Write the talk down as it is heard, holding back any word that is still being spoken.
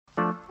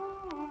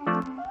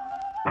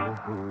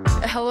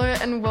Hello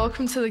and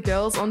welcome to the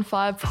Girls on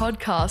Fire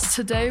podcast.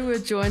 Today we're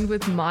joined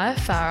with Maya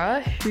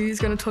Farah, who's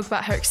going to talk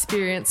about her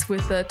experience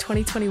with the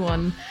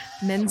 2021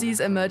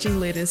 Menzies Emerging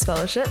Leaders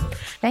Fellowship.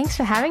 Thanks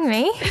for having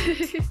me.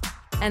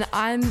 And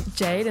I'm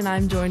Jade, and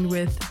I'm joined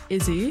with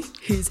Izzy,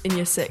 who's in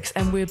year 6,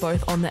 and we're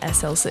both on the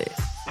SLC.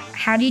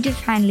 How do you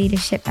define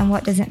leadership and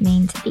what does it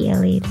mean to be a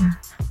leader?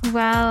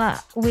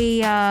 Well,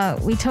 we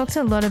talked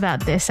a lot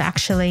about this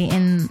actually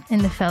in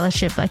the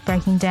fellowship, like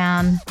breaking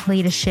down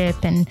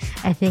leadership and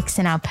ethics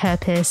and our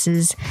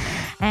purposes.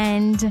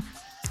 And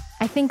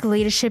I think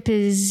leadership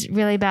is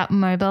really about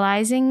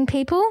mobilizing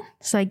people.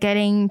 So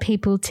getting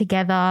people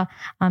together,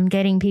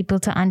 getting people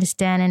to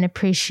understand and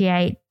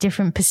appreciate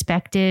different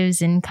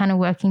perspectives and kind of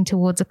working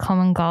towards a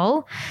common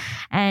goal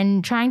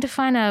and trying to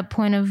find a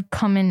point of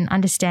common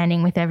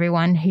understanding with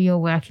everyone who you're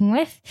working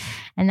with.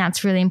 And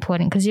that's really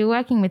important because you're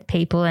working with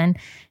people and,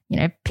 you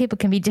know, people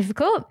can be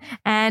difficult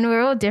and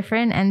we're all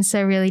different. And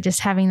so really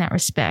just having that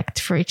respect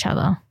for each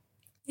other.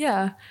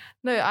 Yeah,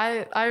 no,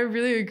 I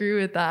really agree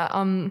with that.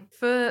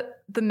 For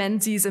the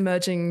Menzies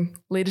Emerging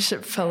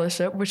Leadership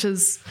Fellowship, which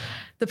is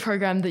the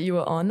program that you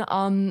were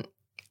on,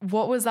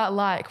 what was that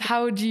like?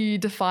 How would you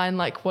define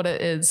like what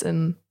it is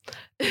and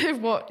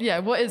what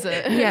is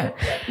it?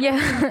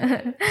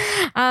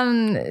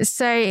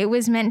 So it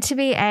was meant to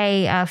be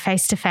a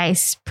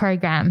face-to-face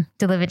program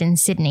delivered in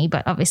Sydney,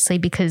 but obviously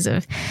because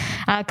of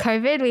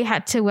COVID, we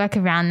had to work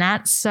around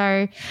that.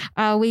 So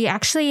we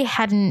actually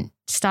hadn't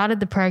started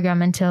the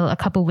program until a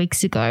couple of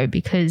weeks ago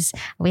because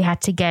we had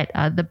to get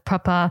the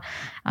proper,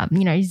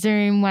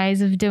 Zoom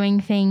ways of doing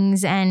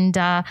things and,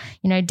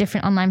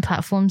 different online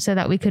platforms so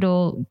that we could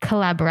all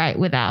collaborate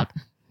without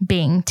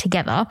being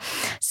together.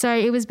 So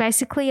it was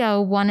basically a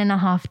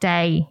 1.5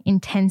 day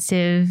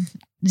intensive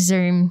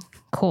Zoom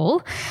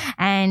call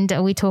and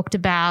we talked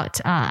about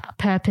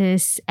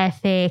purpose,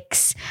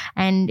 ethics,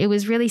 and it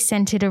was really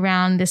centered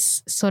around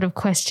this sort of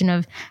question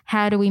of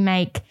how do we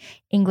make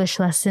English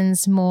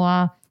lessons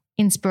more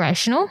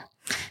inspirational.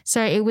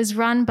 So it was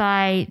run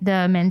by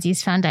the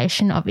Menzies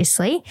Foundation,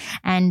 obviously,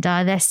 and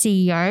their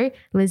CEO,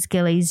 Liz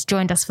Gillies,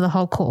 joined us for the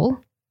whole call.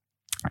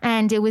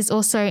 And it was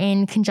also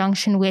in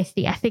conjunction with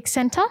the Ethics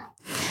Centre.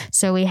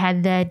 So we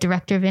had the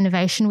Director of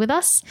Innovation with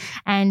us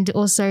and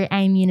also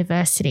AIM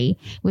University,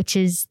 which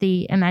is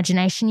the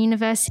Imagination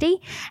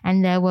University.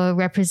 And there were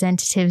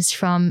representatives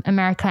from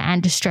America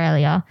and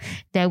Australia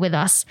there with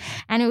us.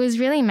 And it was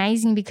really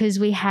amazing because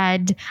we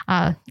had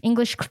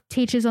English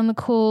teachers on the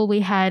call.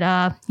 We had,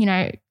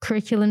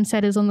 curriculum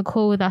setters on the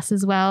call with us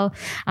as well.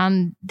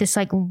 This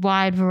like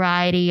wide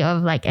variety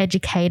of like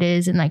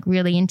educators and like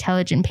really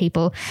intelligent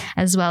people,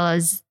 as well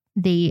as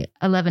the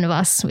 11 of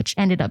us, which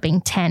ended up being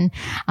 10.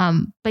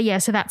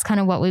 So that's kind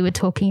of what we were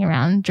talking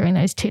around during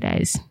those 2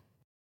 days.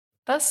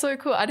 That's so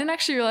cool. I didn't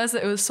actually realize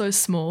that it was so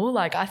small.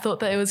 Like I thought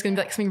that it was going to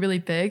be like something really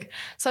big.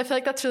 So I feel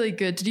like that's really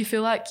good. Did you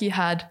feel like you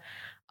had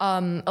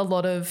a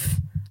lot of,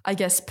 I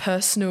guess,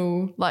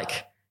 personal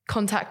like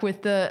contact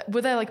with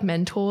were there like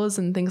mentors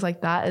and things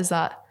like that? Is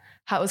that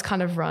how it was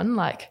kind of run?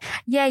 Like,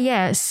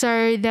 yeah.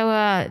 So there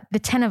were the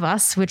 10 of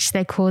us, which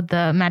they called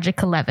the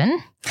Magic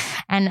 11.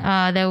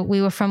 And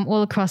we were from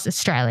all across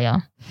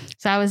Australia.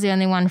 So I was the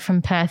only one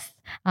from Perth.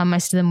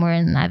 Most of them were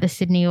in either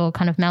Sydney or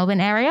kind of Melbourne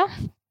area.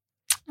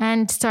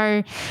 And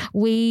so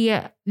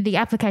the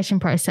application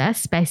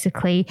process,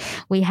 basically,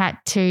 we had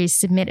to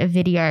submit a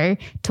video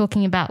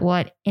talking about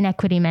what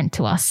inequity meant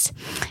to us.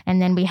 And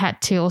then we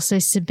had to also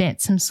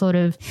submit some sort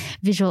of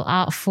visual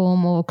art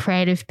form or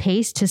creative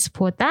piece to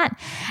support that.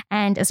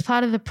 And as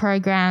part of the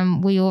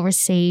program, we all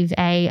receive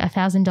a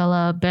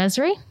 $1,000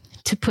 bursary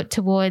to put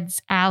towards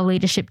our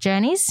leadership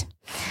journeys.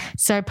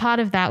 So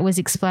part of that was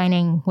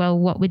explaining, well,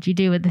 what would you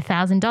do with the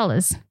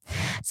 $1,000?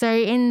 So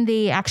in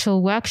the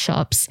actual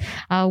workshops,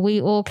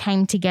 we all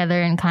came together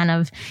and kind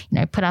of,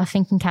 put our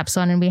thinking caps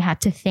on and we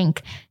had to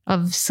think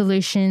of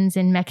solutions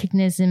and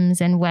mechanisms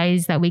and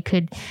ways that we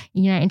could,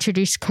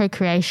 introduce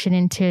co-creation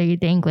into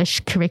the English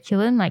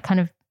curriculum, like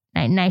kind of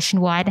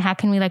nationwide. How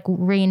can we like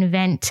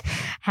reinvent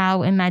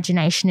how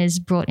imagination is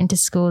brought into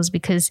schools?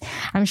 Because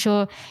I'm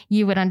sure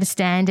you would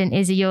understand, and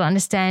Izzy, you'll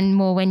understand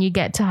more when you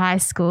get to high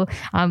school.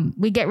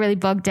 We get really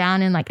bogged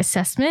down in like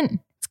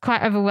assessment. It's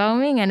quite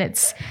overwhelming, and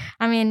it's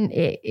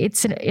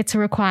a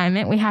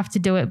requirement. We have to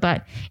do it,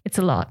 but it's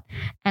a lot.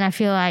 And I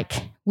feel like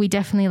we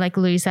definitely like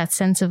lose that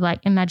sense of like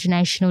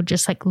imagination or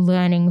just like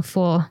learning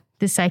for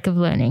the sake of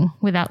learning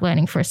without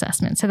learning for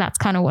assessment. So that's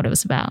kind of what it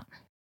was about.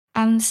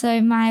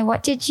 So Maya,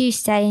 what did you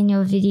say in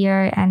your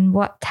video and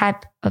what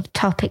type of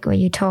topic were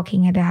you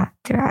talking about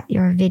throughout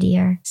your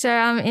video?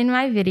 So in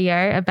my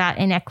video about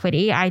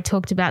inequity, I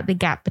talked about the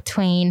gap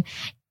between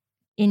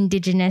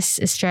Indigenous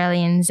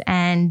Australians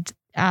and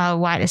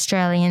white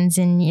Australians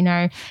and,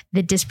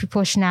 the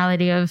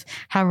disproportionality of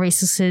how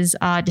resources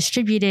are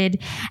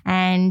distributed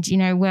and,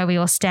 where we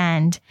all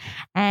stand.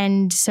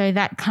 And so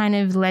that kind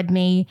of led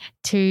me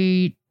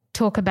to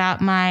talk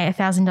about my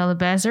 $1,000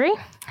 bursary.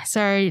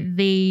 So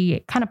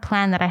the kind of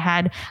plan that I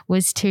had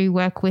was to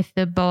work with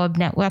the BOAB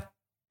network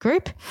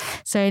group.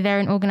 So they're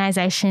an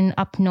organisation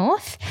up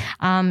north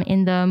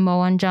in the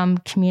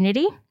Mowanjum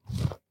community.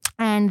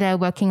 And they're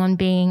working on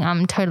being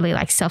totally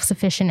like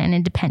self-sufficient and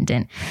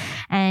independent.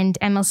 And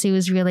MLC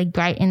was really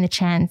great in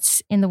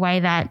the way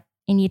that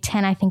in year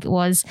 10, I think it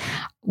was,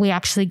 we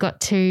actually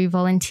got to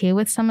volunteer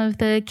with some of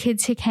the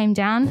kids who came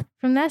down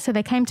from there. So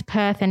they came to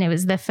Perth, and it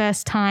was their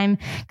first time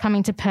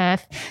coming to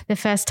Perth, the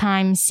first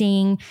time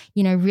seeing,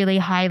 really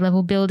high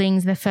level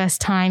buildings, the first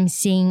time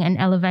seeing an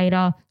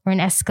elevator or an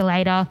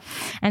escalator.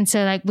 And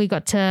so like we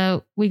got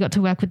to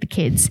work with the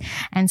kids.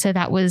 And so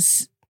that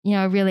was,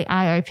 a really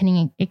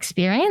eye-opening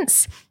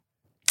experience.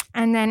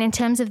 And then in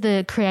terms of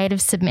the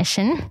creative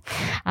submission,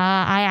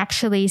 I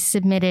actually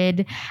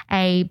submitted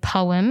a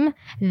poem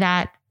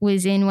that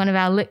was in one of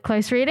our Lit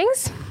Close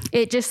readings.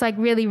 It just like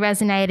really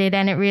resonated,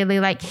 and it really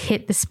like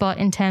hit the spot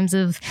in terms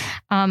of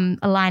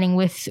aligning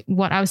with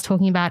what I was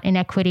talking about,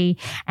 inequity,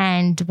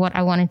 and what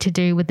I wanted to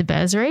do with the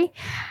bursary.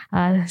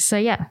 So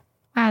yeah.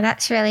 Wow,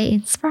 that's really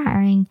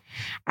inspiring.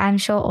 I'm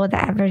sure all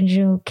the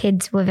Aboriginal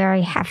kids were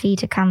very happy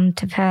to come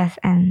to Perth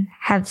and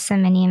have so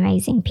many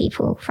amazing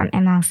people from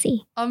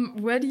MLC.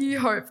 Where do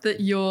you hope that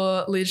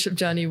your leadership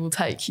journey will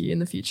take you in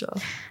the future?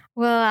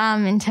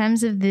 Well, in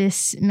terms of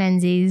this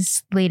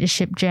Menzies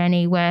leadership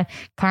journey, we're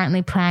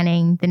currently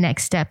planning the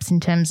next steps in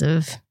terms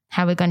of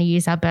how we're going to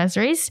use our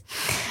bursaries.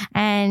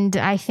 And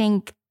I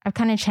think I've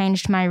kind of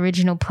changed my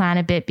original plan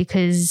a bit,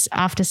 because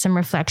after some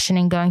reflection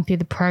and going through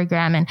the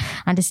program and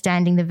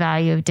understanding the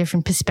value of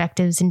different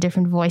perspectives and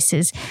different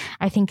voices,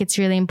 I think it's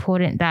really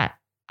important that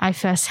I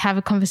first have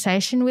a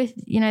conversation with,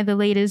 the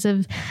leaders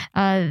of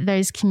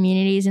those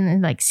communities, and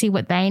then like see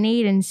what they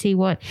need and see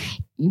what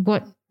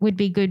would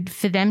be good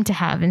for them to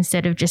have,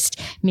 instead of just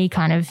me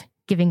kind of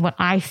giving what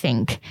I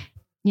think,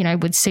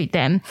 would suit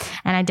them.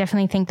 And I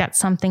definitely think that's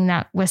something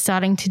that we're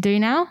starting to do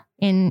now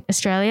in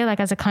Australia, like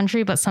as a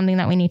country, but something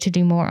that we need to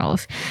do more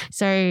of.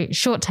 So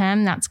short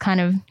term, that's kind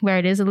of where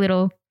it is, a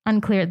little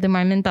unclear at the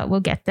moment, but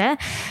we'll get there.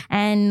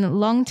 And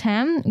long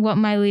term, what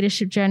my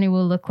leadership journey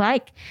will look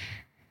like,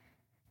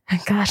 oh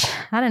gosh,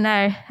 I don't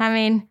know. I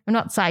mean, I'm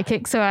not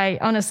psychic, so I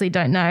honestly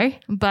don't know,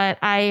 but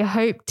I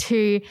hope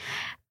to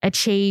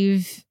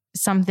achieve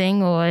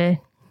something or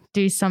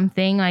do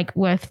something like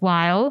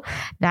worthwhile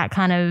that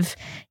kind of,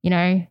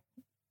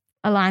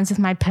 aligns with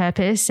my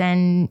purpose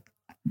and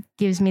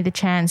gives me the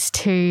chance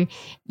to,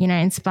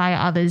 inspire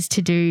others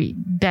to do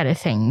better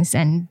things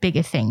and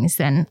bigger things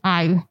than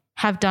I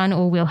have done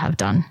or will have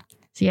done.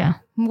 So yeah.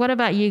 What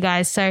about you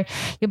guys? So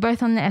you're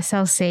both on the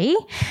SLC.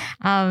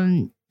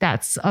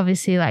 That's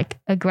obviously like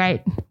a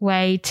great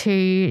way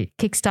to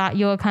kickstart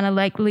your kind of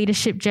like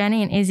leadership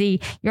journey. And Izzy,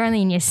 you're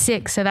only in year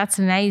 6, so that's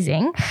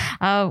amazing.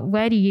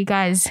 Where do you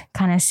guys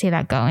kind of see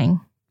that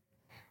going?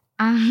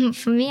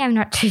 For me, I'm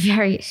not too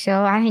very sure.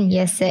 I'm in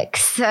year 6,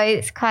 so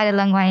it's quite a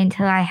long way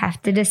until I have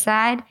to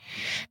decide.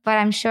 But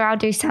I'm sure I'll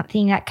do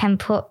something that can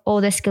put all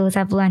the skills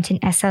I've learnt in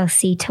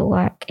SLC to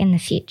work in the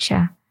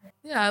future.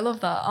 Yeah, I love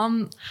that.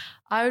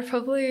 I would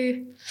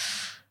probably,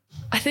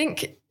 I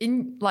think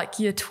in like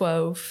year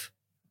 12,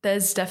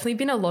 there's definitely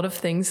been a lot of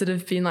things that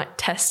have been like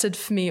tested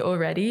for me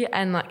already,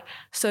 and like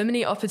so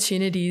many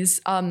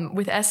opportunities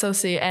with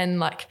SLC and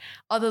like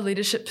other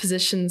leadership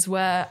positions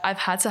where I've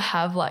had to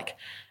have like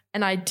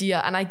an idea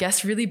and I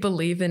guess really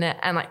believe in it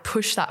and like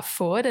push that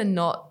forward and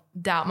not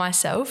doubt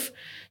myself.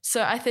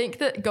 So I think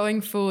that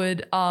going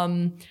forward,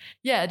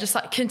 just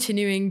like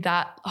continuing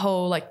that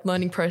whole like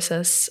learning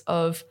process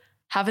of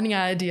having an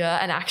idea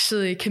and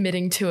actually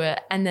committing to it,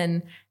 and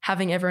then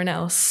having everyone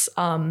else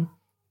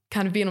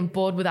kind of being on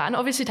board with that, and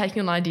obviously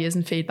taking on ideas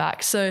and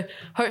feedback. So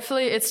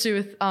hopefully it's to do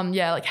with,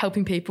 like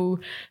helping people,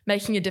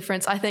 making a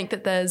difference. I think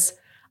that there's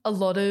a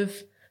lot of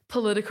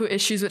political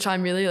issues which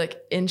I'm really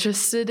like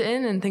interested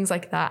in and things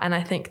like that. And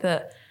I think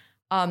that,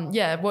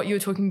 what you were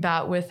talking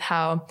about with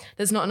how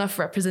there's not enough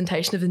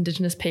representation of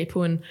Indigenous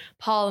people in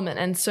Parliament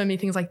and so many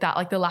things like that,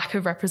 like the lack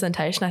of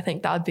representation, I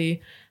think that would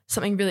be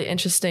something really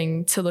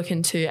interesting to look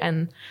into.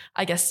 And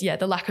I guess,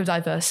 the lack of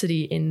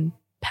diversity in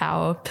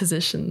power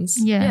positions.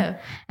 Yeah.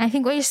 I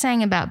think what you're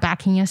saying about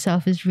backing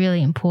yourself is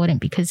really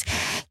important, because,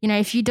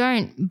 if you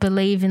don't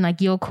believe in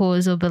like your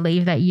cause or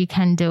believe that you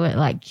can do it,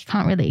 like you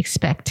can't really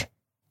expect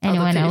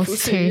anyone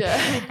else to.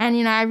 Yeah.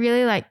 And, I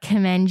really like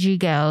commend you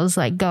girls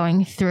like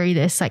going through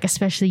this, like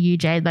especially you,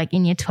 Jade, like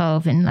in year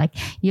 12 and like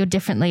your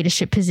different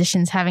leadership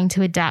positions, having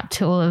to adapt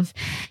to all of,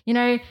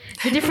 the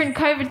different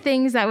COVID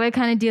things that we're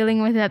kind of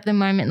dealing with at the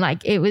moment.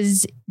 Like it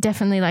was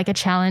definitely like a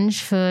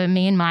challenge for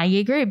me and my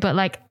year group, but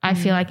like I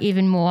feel like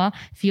even more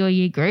for your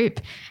year group,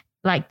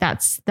 like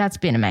that's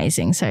been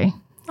amazing. So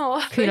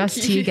kudos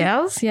to you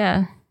girls.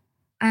 Yeah.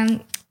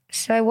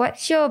 So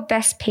what's your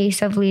best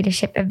piece of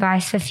leadership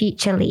advice for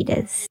future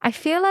leaders? I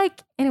feel like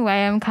in a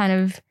way I'm kind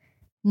of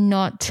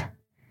not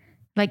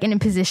like in a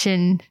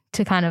position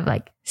to kind of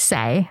like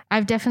say.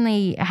 I've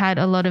definitely had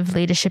a lot of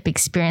leadership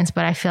experience,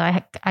 but I feel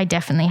like I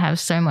definitely have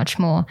so much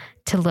more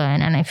to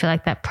learn. And I feel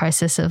like that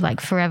process of like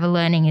forever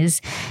learning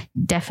is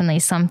definitely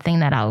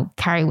something that I'll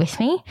carry with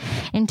me.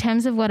 In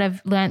terms of what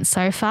I've learned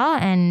so far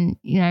and,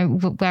 you know,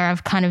 where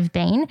I've kind of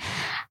been,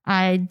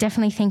 I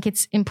definitely think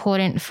it's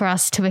important for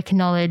us to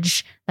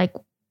acknowledge like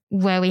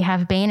where we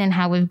have been and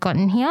how we've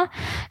gotten here.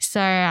 So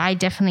I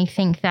definitely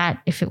think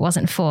that if it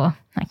wasn't for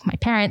like my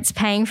parents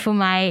paying for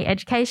my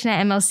education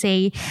at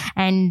MLC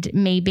and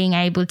me being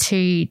able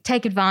to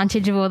take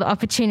advantage of all the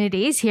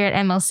opportunities here at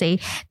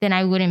MLC, then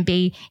I wouldn't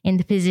be in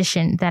the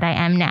position that I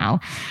am now.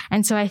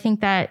 And so I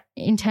think that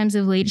in terms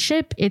of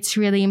leadership, it's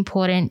really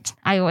important.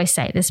 I always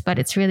say this, but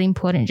it's really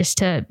important just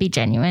to be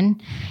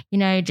genuine, you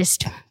know,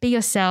 just be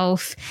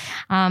yourself.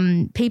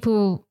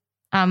 People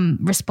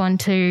respond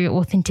to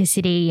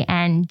authenticity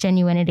and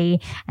genuinity.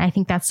 And I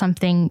think that's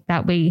something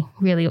that we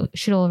really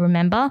should all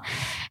remember.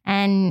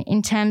 And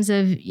in terms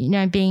of, you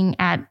know, being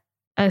at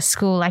a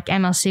school like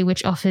MLC,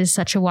 which offers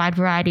such a wide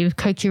variety of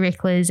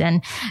co-curriculars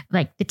and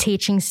like the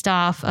teaching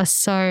staff are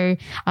so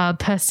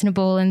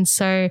personable and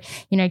so,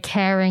 you know,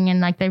 caring and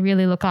like they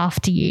really look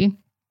after you.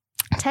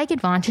 Take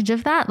advantage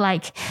of that.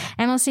 Like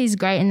MLC is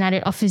great in that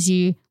it offers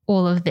you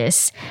all of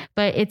this,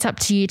 but it's up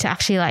to you to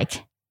actually like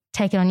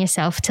take it on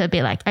yourself to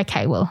be like,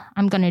 okay, well,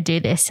 I'm going to do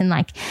this, and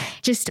like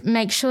just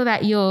make sure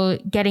that you're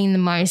getting the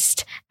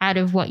most out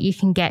of what you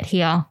can get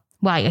here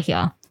while you're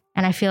here.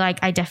 And I feel like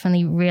I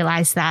definitely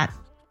realize that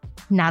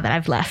now that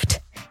I've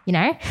left, you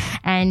know,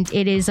 and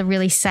it is a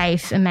really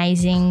safe,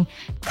 amazing,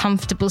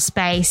 comfortable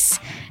space.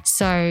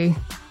 So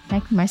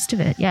make the most of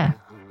it. Yeah.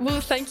 Well,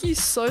 thank you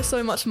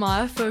so much,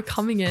 Maya, for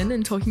coming in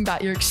and talking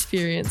about your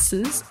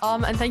experiences.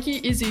 And thank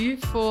you, Izzy,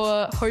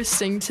 for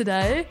hosting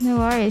today. No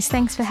worries.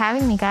 Thanks for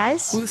having me,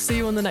 guys. We'll see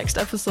you on the next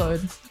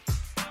episode.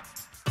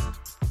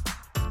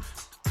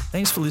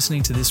 Thanks for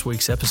listening to this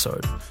week's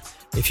episode.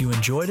 If you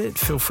enjoyed it,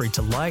 feel free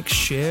to like,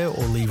 share,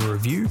 or leave a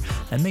review,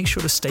 and make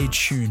sure to stay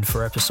tuned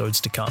for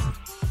episodes to come.